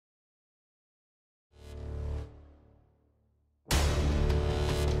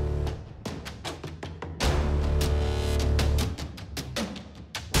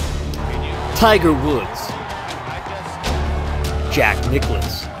Tiger Woods, Jack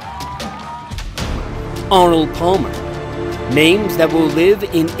Nicklaus, Arnold Palmer, names that will live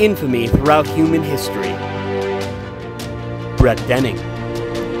in infamy throughout human history. Brett Denning,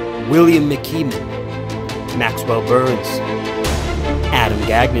 William McKeeman, Maxwell Burns, Adam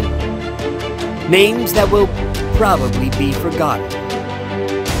Gagnon, names that will probably be forgotten.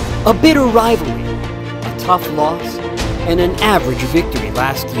 A bitter rivalry, a tough loss, and an average victory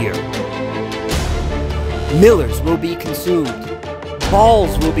last year. Millers will be consumed,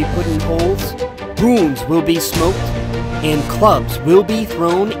 balls will be put in holes, brooms will be smoked, and clubs will be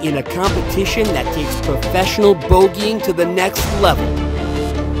thrown in a competition that takes professional bogeying to the next level.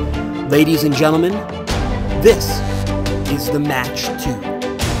 Ladies and gentlemen, this is the match 2.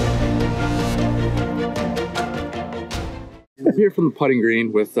 We're here from the putting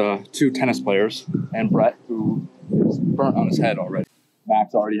green with 2 tennis players and Brett, who is burnt on his head already.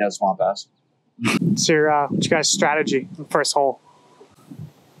 Max already has swamp ass. What's your guys' strategy on the first hole?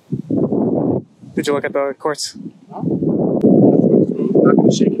 Did you look at the course? No. I'm not going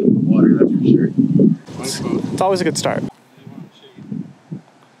to shake it in the water, that's for sure. It's always a good start.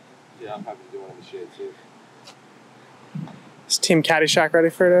 Yeah, I'm happy to do one in the shade too. Is Team Caddyshack ready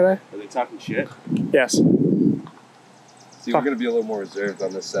for today? Are they talking shit? Yes. See, we're going to be a little more reserved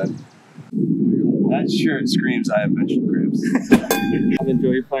on this set. That shirt screams I have mentioned cribs. I've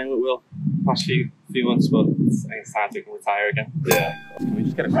enjoyed playing with Will last few months, but I think it's time to retire again. Yeah. Can we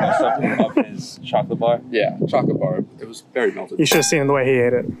just get a close-up of his chocolate bar? Yeah, chocolate bar. It was very melted. You should have seen the way he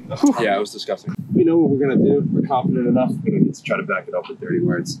ate it. Yeah, it was disgusting. We know what we're going to do. We're confident enough. We don't need to try to back it up with dirty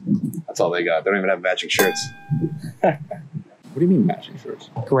words. That's all they got. They don't even have matching shirts. What do you mean matching shirts?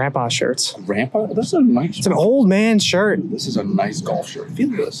 Grandpa shirts. Grandpa? This is a nice. It's an old man shirt. This is a nice golf shirt. Feel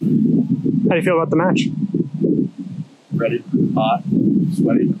this. How do you feel about the match? Ready, hot,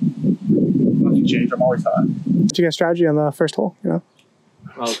 sweaty. Nothing changed. I'm always hot. Did you get strategy on the first hole? You know?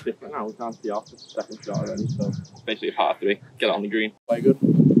 Well, it's different now. We've gone to the office, second shot already, so it's basically a par 3. Get it on the green. Play good?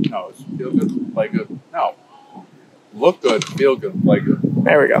 No. It's feel good? Play good? No. Look good, feel good, play good.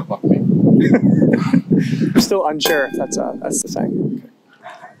 There we go. Fuck me. I'm still unsure if that's the thing.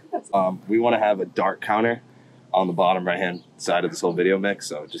 Okay. We want to have a dart counter on the bottom right-hand side of this whole video mix,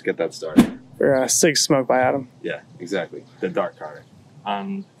 so just get that started. For Sig Smoke by Adam. Yeah, exactly. The dart counter.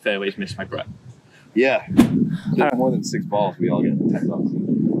 And fairways missed my breath. Yeah. There's more than 6 balls. We all get 10 bucks.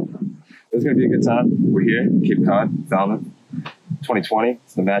 It's going to be a good time. We're here, Cape Cod, Falmouth, 2020.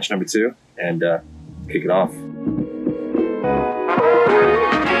 It's the match number 2, and kick it off.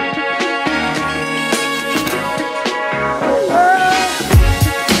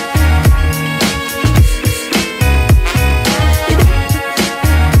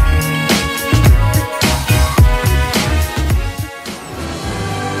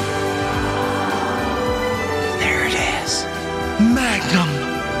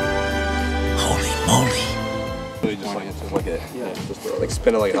 Really just like it, yeah, just like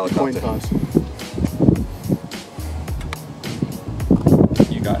spin it like a helicopter.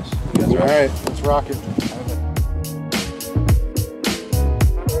 You guys. All right, let's rock it.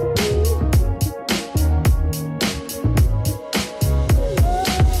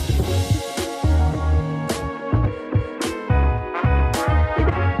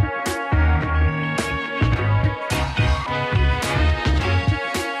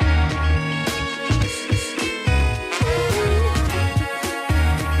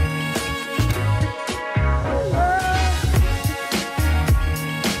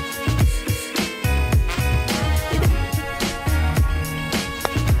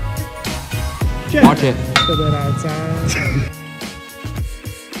 Watch it. Put that outside.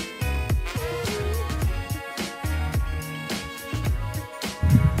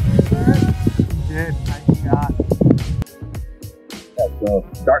 Good, nice shot. Yeah, so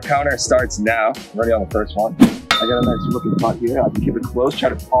dart counter starts now. I'm ready on the first one. I got a nice looking putt here. I can keep it close, try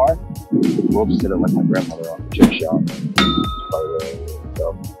to par. We'll just hit it like my grandmother on the chip shot.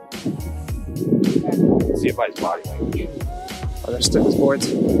 So, see it by his body language. Oh, they're stiff as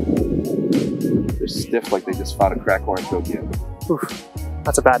boards. They're stiff like they just found a crack whore in Tokyo. Oof,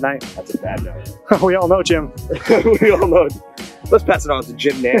 that's a bad night. That's a bad night. We all know, Jim. We all know. Let's pass it on to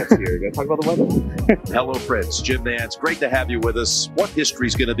Jim Nance here. Gonna talk about the weather. Hello, friends. Jim Nance. Great to have you with us. What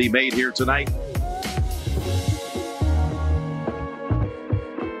history's going to be made here tonight?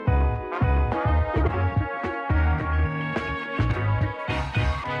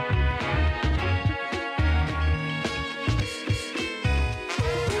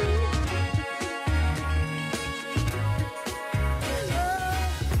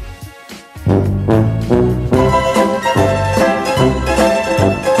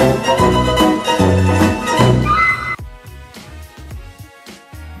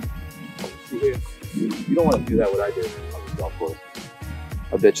 You don't want to do that what I did on this golf course.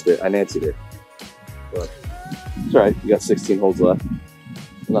 I bitched it. I Nancy'd it. But it's alright. You got 16 holes left.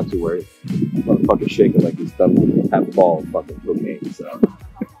 I'm not too worried. I'm fucking shaking like he's done half a ball of fucking cocaine. So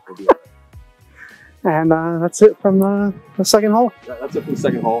we'll be alright. And that's it from the second hole. That's it for the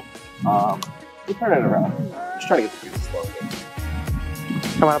second hole. We'll turn it around. Just trying to get the greens slow again.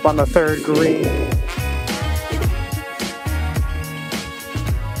 Coming up on the third green.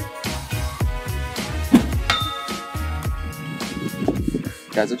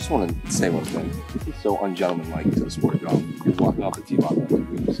 Guys, I just want to say one thing. This is so ungentlemanlike to the sport of golf. You're walking off the tee box like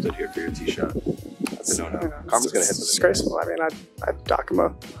we just stood here for your tee shot. That's a no-no. Karma's going to hit the disgraceful. I mean, I'd dock him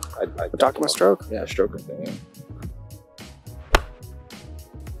a stroke. Yeah, a stroke right there, yeah.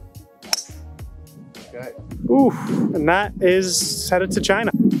 Okay. Oof, and that is headed to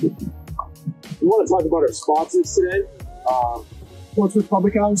China. We want to talk about our sponsors today. Portsmouth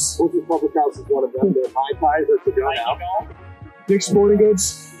Public House. Portsmouth Public House is one of them. Their high ties are to go now. Dick's Sporting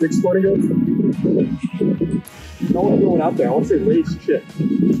Goods. Dick's Sporting Goods. No one's going out there. I want to say Lay's shit.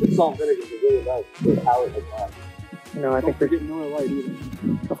 The salt vinegar is really nice. Good palate like that. You know, I think we're getting Miller Lite either.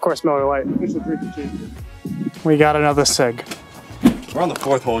 Of course, Miller Lite. Official drinking champion. We got another cig. We're on the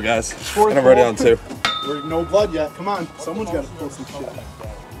fourth hole, guys. And I'm already on 2. We're no blood yet. Come on. Someone's got to pull some shit.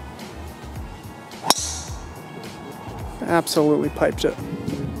 Absolutely piped it.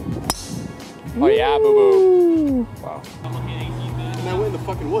 Oh yeah, boo-boo. Wow. And that went in the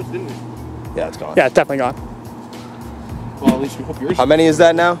fucking woods, didn't it? Yeah, it's gone. Yeah, it's definitely gone. Well, at least we hope yours. How many is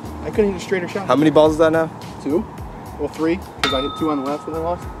that now? I couldn't hit a straighter shot. How many balls is that now? 2? Well, 3, because I hit 2 on the last one I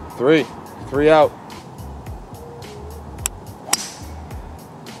lost. 3. 3 out.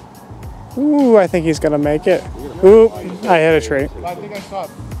 Ooh, I think he's gonna make it. Ooh, I hit a tree. I think I saw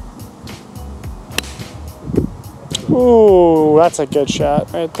it. Ooh, that's a good shot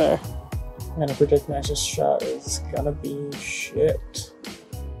right there. I'm gonna predict Max's shot is gonna be shit.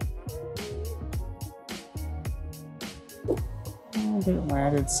 Oh, it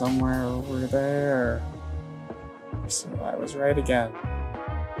landed somewhere over there. So I was right again.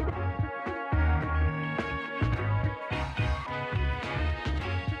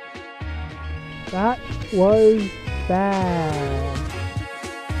 That was bad.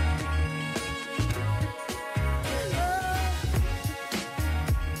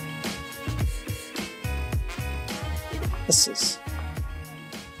 This is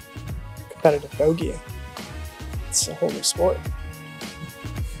competitive bogeying. It's a whole new sport.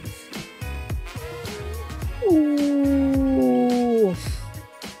 Ooh.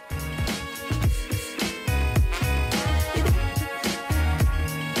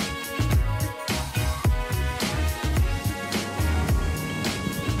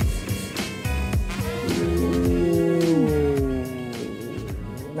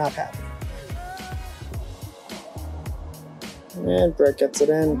 Not happy. And Brett gets it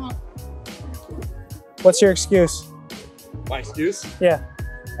in. What's your excuse? My excuse? Yeah.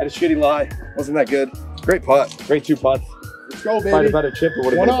 I had a shitty lie. Wasn't that good. Great putt. Great 2 putts. Let's go, baby. Find a better chip, it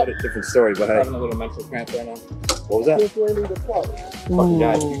would have been a better, different story, but hey. Having a little mental cramp right now. What was that? Fucking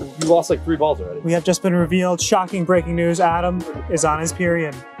guys, you lost like 3 balls already. We have just been revealed. Shocking breaking news. Adam is on his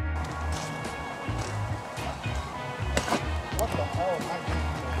period. What the hell am I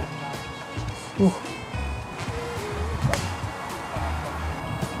doing?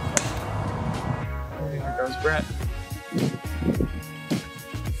 Here goes Brett.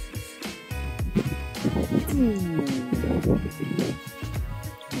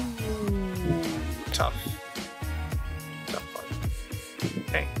 Tough. Tough one.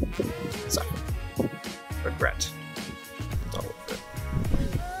 Hey. So. Regret. All of it.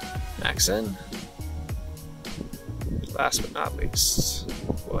 Max in. Last but not least.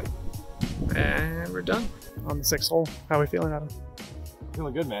 Boy. And we're done. On the 6th hole. How are we feeling, Adam?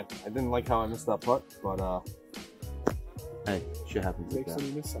 Feeling good, man. I didn't like how I missed that putt, but hey, shit happens like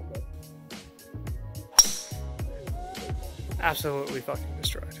that. Absolutely fucking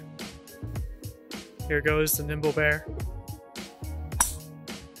destroyed. Here goes the nimble bear.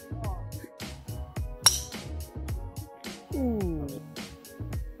 Ooh.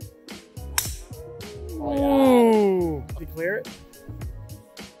 Ooh. Did you clear it?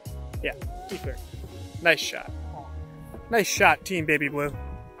 Yeah, you clear. Nice shot. Nice shot, Team Baby Blue.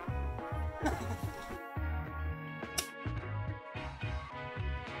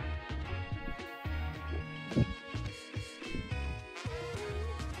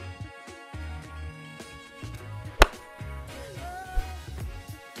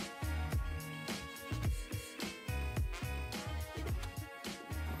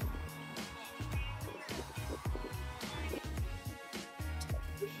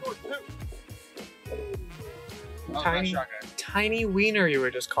 Tiny wiener, you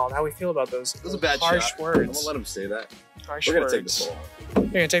were just called. How do we feel about those? That was a bad harsh shot. words. I'm gonna let him say that. Harsh We're gonna words. take this hole. You're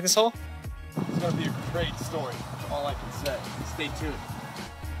gonna take this hole? It's gonna be a great story. All I can say. Stay tuned.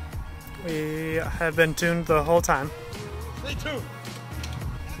 We have been tuned the whole time. Stay tuned.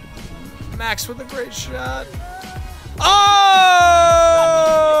 Max with a great shot. Oh!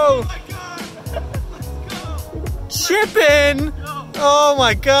 Chipping! Oh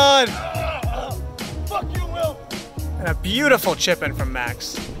my god! Fuck you, Will. And a beautiful chip-in from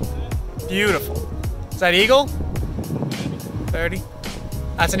Max. Beautiful. Is that eagle? 30?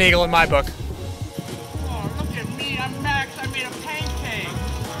 That's an eagle in my book. Oh, look at me. I'm Max. I made a pancake.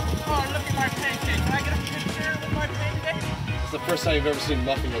 Oh, look at my pancake. Can I get a picture with my pancake? It's the first time you've ever seen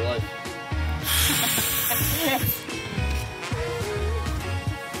muff in your life.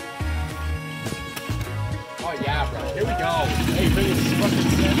 Oh yeah, bro. Here we go. Hey, bring this fucking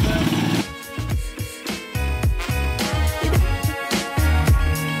set down.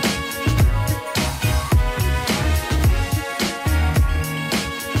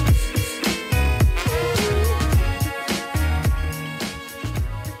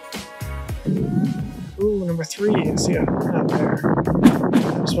 Ooh, number 3 is out there.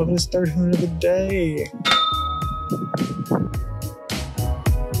 I'm smoking his third hoon of the day.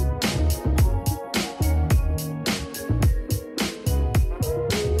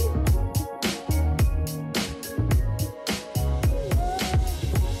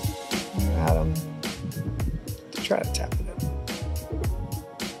 Adam, try to tap it in.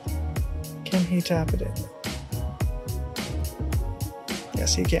 Can he tap it in?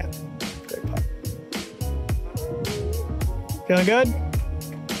 Yes, he can. Great putt. Feeling good?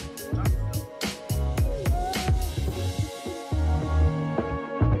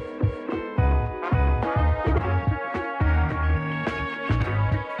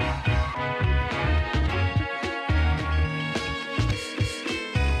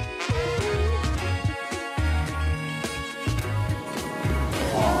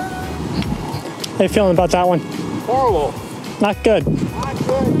 How you feeling about that one? Horrible. Not good. Not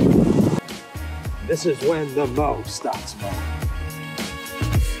good. This is when the mow stops mowing.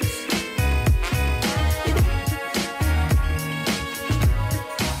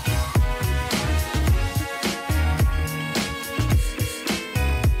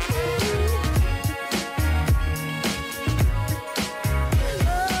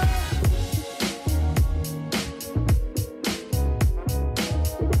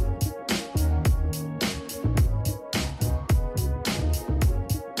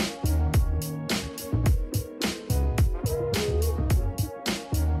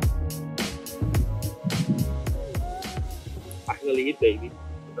 Lead, baby.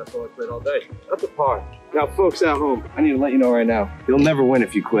 That's all I played all day. That's a par. Now, folks at home, I need to let you know right now, you'll never win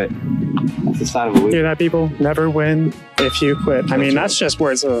if you quit. That's the sign of a loser. Hear that, people? Never win if you quit. I mean, that's just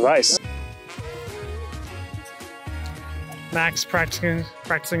words of advice. Max practicing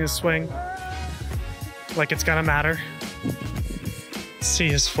his swing like it's gonna matter. See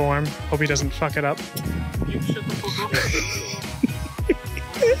his form. Hope he doesn't fuck it up. You shut the fuck up.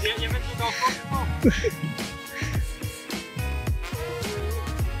 You meant to go fuck him up.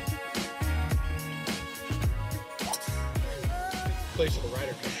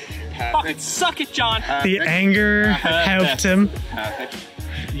 Fucking suck it, John! The anger helped him.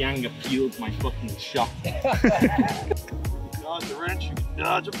 The anger fueled my fucking shot. Dodge a wrench, you can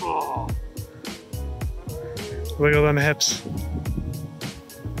dodge a ball. Wiggle them hips.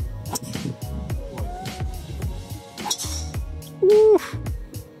 Woo.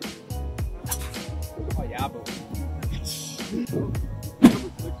 Oh yeah, bro.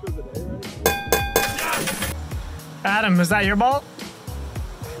 Adam, is that your ball?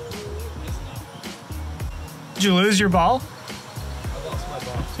 Did you lose your ball? I lost my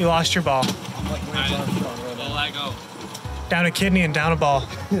ball. You lost your ball. I'm like Lance Armstrong right now. Let go. Down a kidney and down a ball.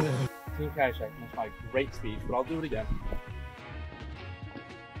 Team Caddyshack missed my great speech, but I'll do it again.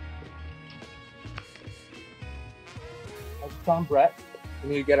 I was telling Brett, we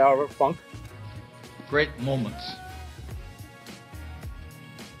need to get out of our funk. Great moments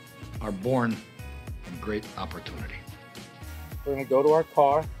are born in great opportunity. We're gonna go to our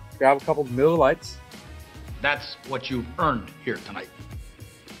car, grab a couple Miller Lites. That's what you've earned here tonight.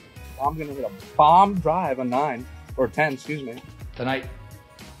 I'm gonna hit a bomb drive on 9 or 10, excuse me. Tonight,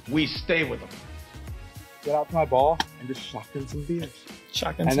 we stay with them. Get out to my ball and just shotgun some beers.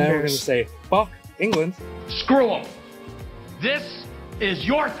 Shotgun And some then we're gonna beers. say, fuck England. Screw them. This is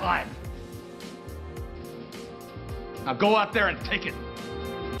your time. Now go out there and take it.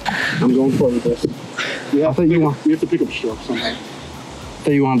 I'm going for it with this. Yeah, I thought you have to pick up strokes somehow. I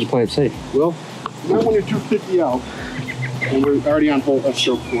thought you wanted to play it safe. Well, Not when you're 250 out. And we're already on hole of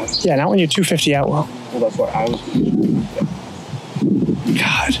stroke 4. Yeah, not when you're 250 out, Will. Well, that's what I was.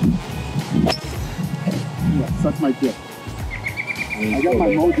 God. Yeah, suck my dick. I got my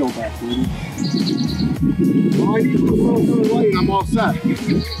mojo back, baby. Well, I need to put Miller Lite and I'm all set.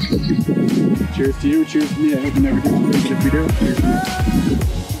 Cheers to you, cheers to me. I hope you never get to drink it if we do. Cheers to you.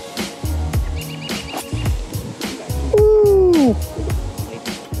 Ooh.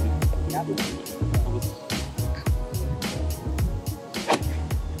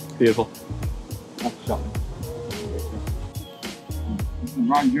 Beautiful. This is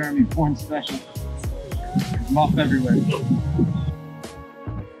Ron Jeremy porn special. I'm off everywhere.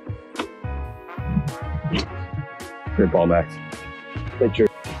 Great ball, Max. Picture.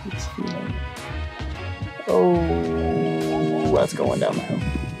 Oh, that's going down the hill.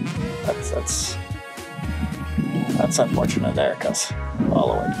 That's unfortunate there, cuz all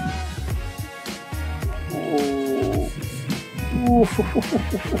the way. Oh.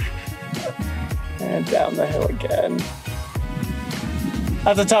 And down the hill again.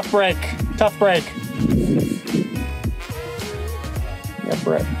 That's a tough break. Tough break. Yeah,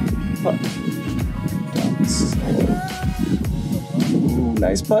 Brett. Ooh,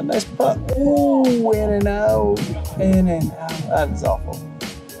 nice putt, nice putt. Ooh, in and out. In and out. That is awful.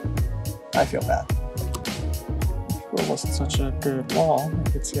 I feel bad. If it wasn't such a good wall, I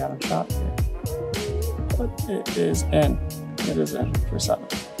could see out a shot here. But it is in. It is in for 7.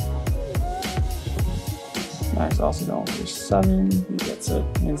 Max also going for 7. He gets it.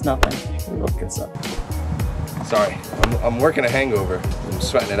 Means nothing. We both get 7. Sorry, I'm working a hangover. I'm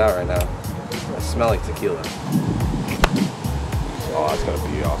sweating it out right now. I smell like tequila. Oh, that's gonna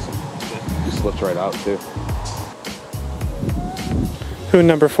be awesome. It slipped right out too. Who,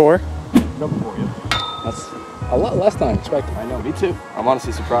 number 4? Number 4, yeah. That's a lot less than I expected. I know, me too. I'm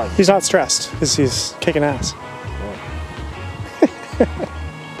honestly surprised. He's not stressed because he's kicking ass.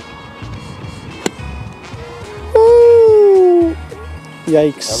 Woo!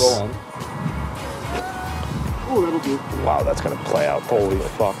 Yikes. Oh, that'll do. Wow, that's gonna play out. Holy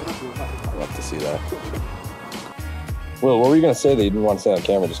fuck. I'd love to see that. Will, what were you gonna say that you didn't want to say on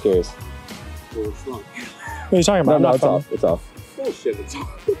camera? Just curious. Well, it's not. What are you talking about? No, it's off. It's off. Bullshit, it's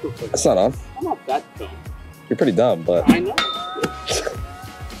off. It's not on. I'm not that dumb. You're pretty dumb, but. I know.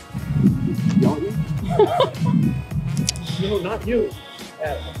 Yell at me? No, not you.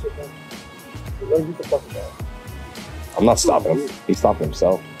 Adam, I'll sit down. Let him get the fucking ball. I'm not stopping him. He's stopping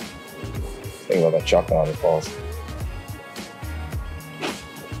himself. Thinking about that chocolate on his balls.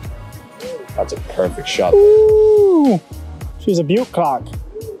 That's a perfect shot. Ooh! She's a butte cock.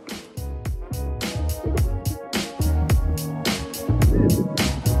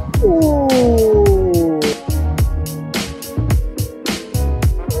 Ooh!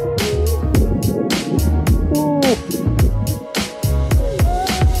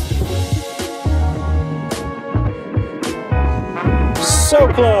 So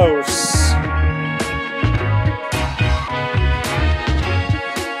close.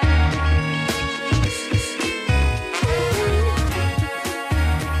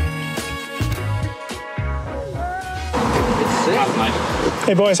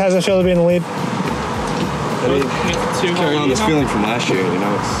 Hey boys, how's it feel to be in the lead? Carrying on this feeling from last year, you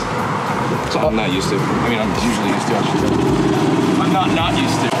know, it's I'm not used to. I mean, I'm usually used to, I should say. I'm not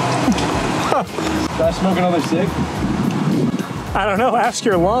used to. Should I smoke another cig? I don't know, ask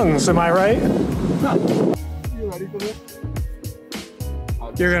your lungs, am I right? You ready for this?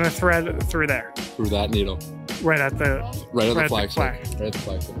 You're gonna thread through there. Through that needle. Right at the flag. flag. Right at the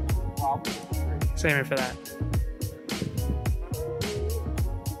flag. Same it for that.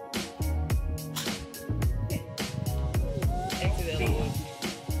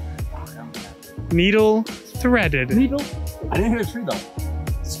 Needle threaded. Needle? I didn't hit a tree though.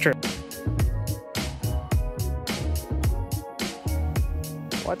 It's true.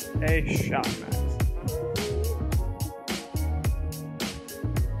 What a shot, Max.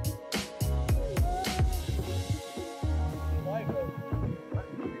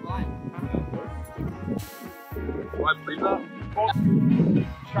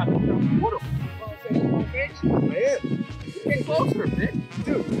 Get closer, bitch.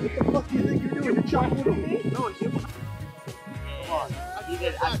 Dude, what the fuck do you think you're doing? You're chopping with me? No, come on. He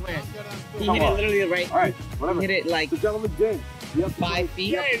did, I swear. He hit it literally right. All right, whatever. He hit it like the gentleman's game. 5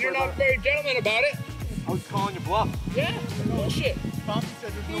 feet. Yeah, and you're not very gentleman about it. I was calling you bluff. Yeah, bullshit. Thompson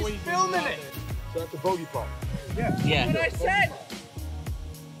said there's no way He's filming it. So that's a bogey putt. Yeah. Yeah. That's what I said.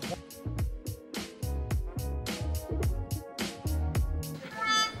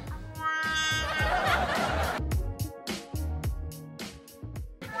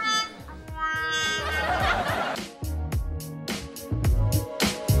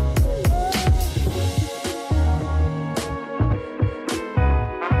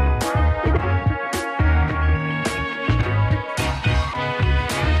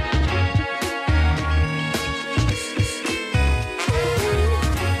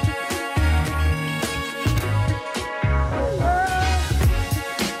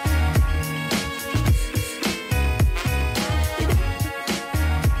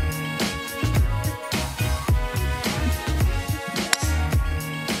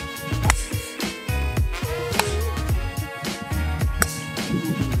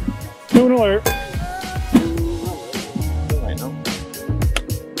 Tune alert.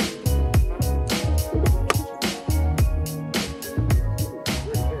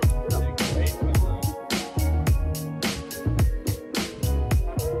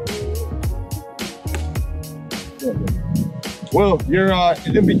 Will, you're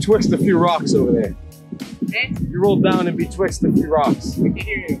in betwixt a few rocks over there. You rolled down in betwixt a few rocks. I can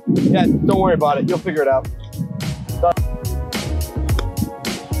hear you. Yeah, don't worry about it. You'll figure it out.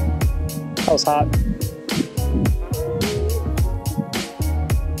 That was hot.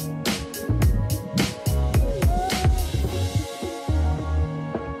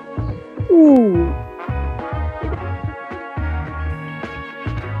 Ooh.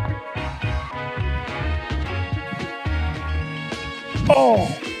 Oh.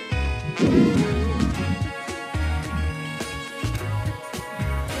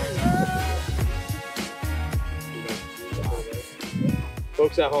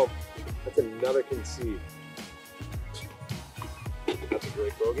 Folks at home, that's another concede. That's a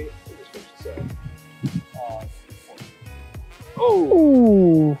great bogey. I just finished the set. Oh!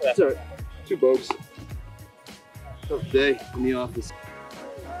 Ooh. That's all right. 2 bogeys. Tough day in the office.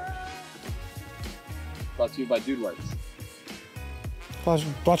 Brought to you by Dude Wipes.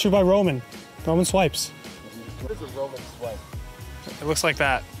 Brought to you by Roman. Roman swipes. What is a Roman swipe? It looks like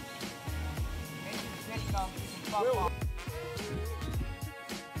that.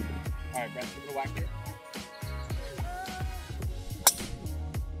 Alright, Brett, give it a whack here.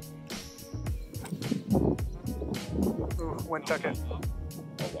 Ooh, wind took it. Oh,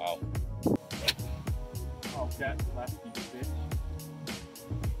 wow. Oh, get left, you bitch.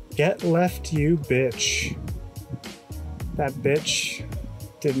 Get left, you bitch. That bitch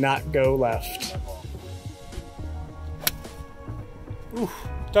did not go left. Ooh,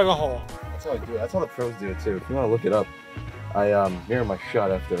 dug a hole. That's how I do it. That's how the pros do it too. If you want to look it up, I mirror my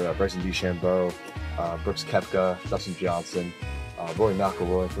shot after Bryson DeChambeau, Brooks Koepka, Dustin Johnson, Rory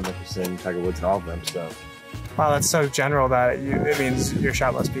McIlroy, Phil Mickelson, Tiger Woods, and all of them. So, wow, that's so general that it means your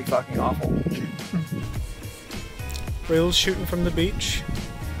shot must be fucking awful. Will's shooting from the beach.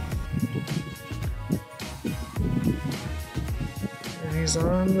 And he's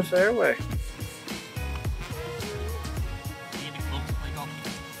on the fairway.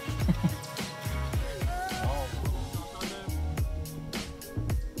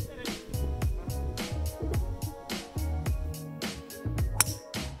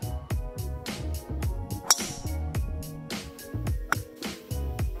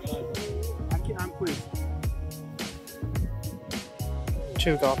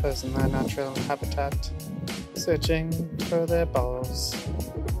 Two golfers in their natural habitat, searching for their balls.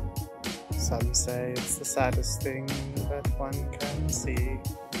 Some say it's the saddest thing that one can see.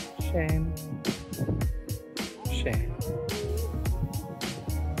 Shame. Shame.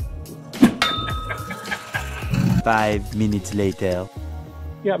 5 minutes later.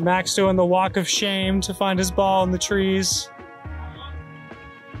 You got Max doing the walk of shame to find his ball in the trees.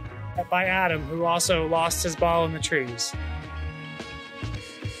 By Adam, who also lost his ball in the trees.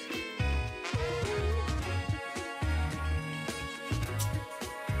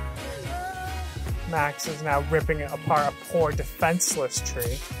 Max is now ripping apart a poor defenseless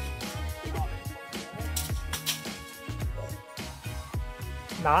tree.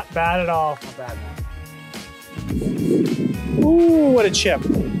 Not bad at all. Not bad, man. Ooh, what a chip.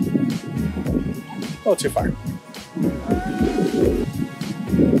 Oh, too far.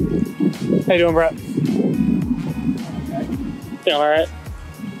 How you doing, Brett? Feeling all right?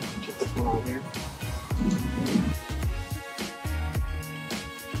 Chip this one on here.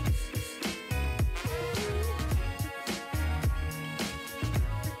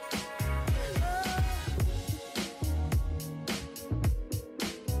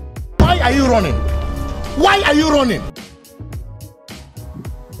 Why are you running? Why are you running?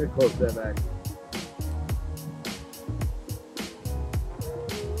 Get close there, Max.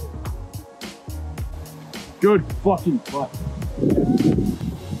 Good fucking putt.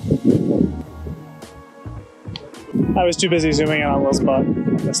 I was too busy zooming in on Will's butt. I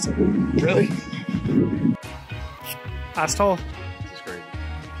missed it. Really? Last hole. This is crazy.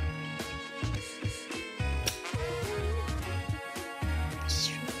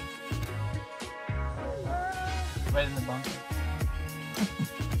 Right in the bunker.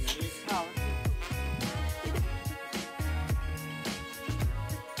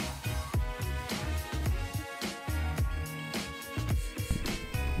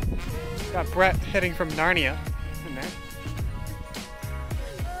 Got Brett hitting from Narnia in there.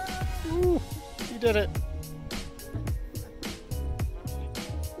 Ooh, he did it.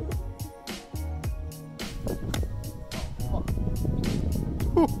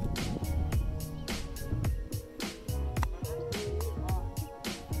 Ooh.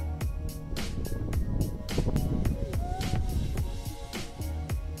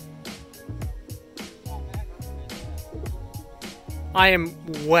 I am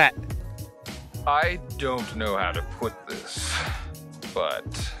wet. I don't know how to put this,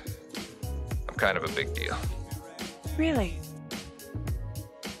 but I'm kind of a big deal. Really?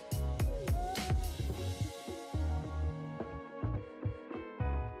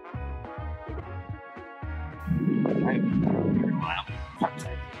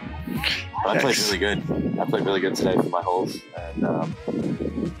 I played really good. I played really good today for my holes, and I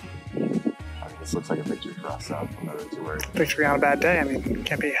mean, this looks like a victory for us. So I'm not really too worried. Victory on a bad day. I mean,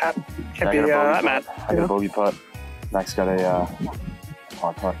 can't be that mad. I got a bogey putt. Max got a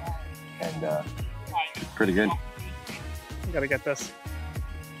par putt, and pretty good. You gotta get this.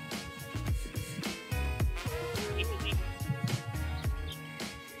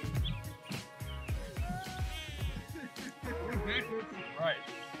 Right.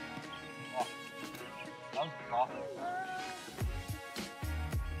 Oh, that was awful.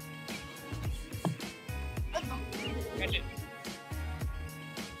 Catch it.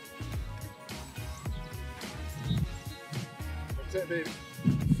 That's it, baby.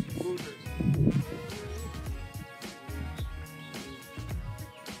 Losers.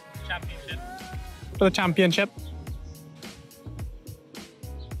 Championship. For the championship.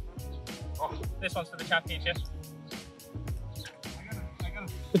 Oh, this one's for the championship.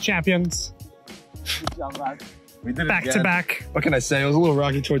 The champions. Good job, lads. We did it Back again. to back. What can I say? It was a little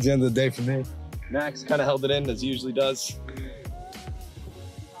rocky towards the end of the day for me. Max kind of held it in as he usually does.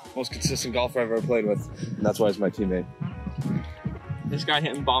 Most consistent golfer I've ever played with. And that's why he's my teammate. This guy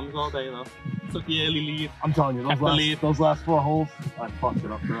hitting bombs all day though. Took the early lead. I'm telling you, those last 4 holes, I fucked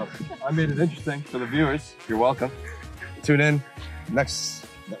it up for us. I made it interesting for the viewers. You're welcome. Tune in next.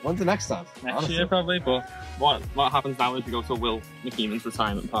 When's the next time? Next year probably, but what happens now is we go to Will McKeeman's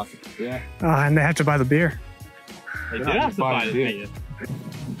retirement party. Yeah. And they have to buy the beer. They do have to buy the beer.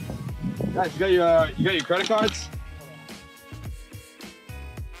 Guys, you got your credit cards?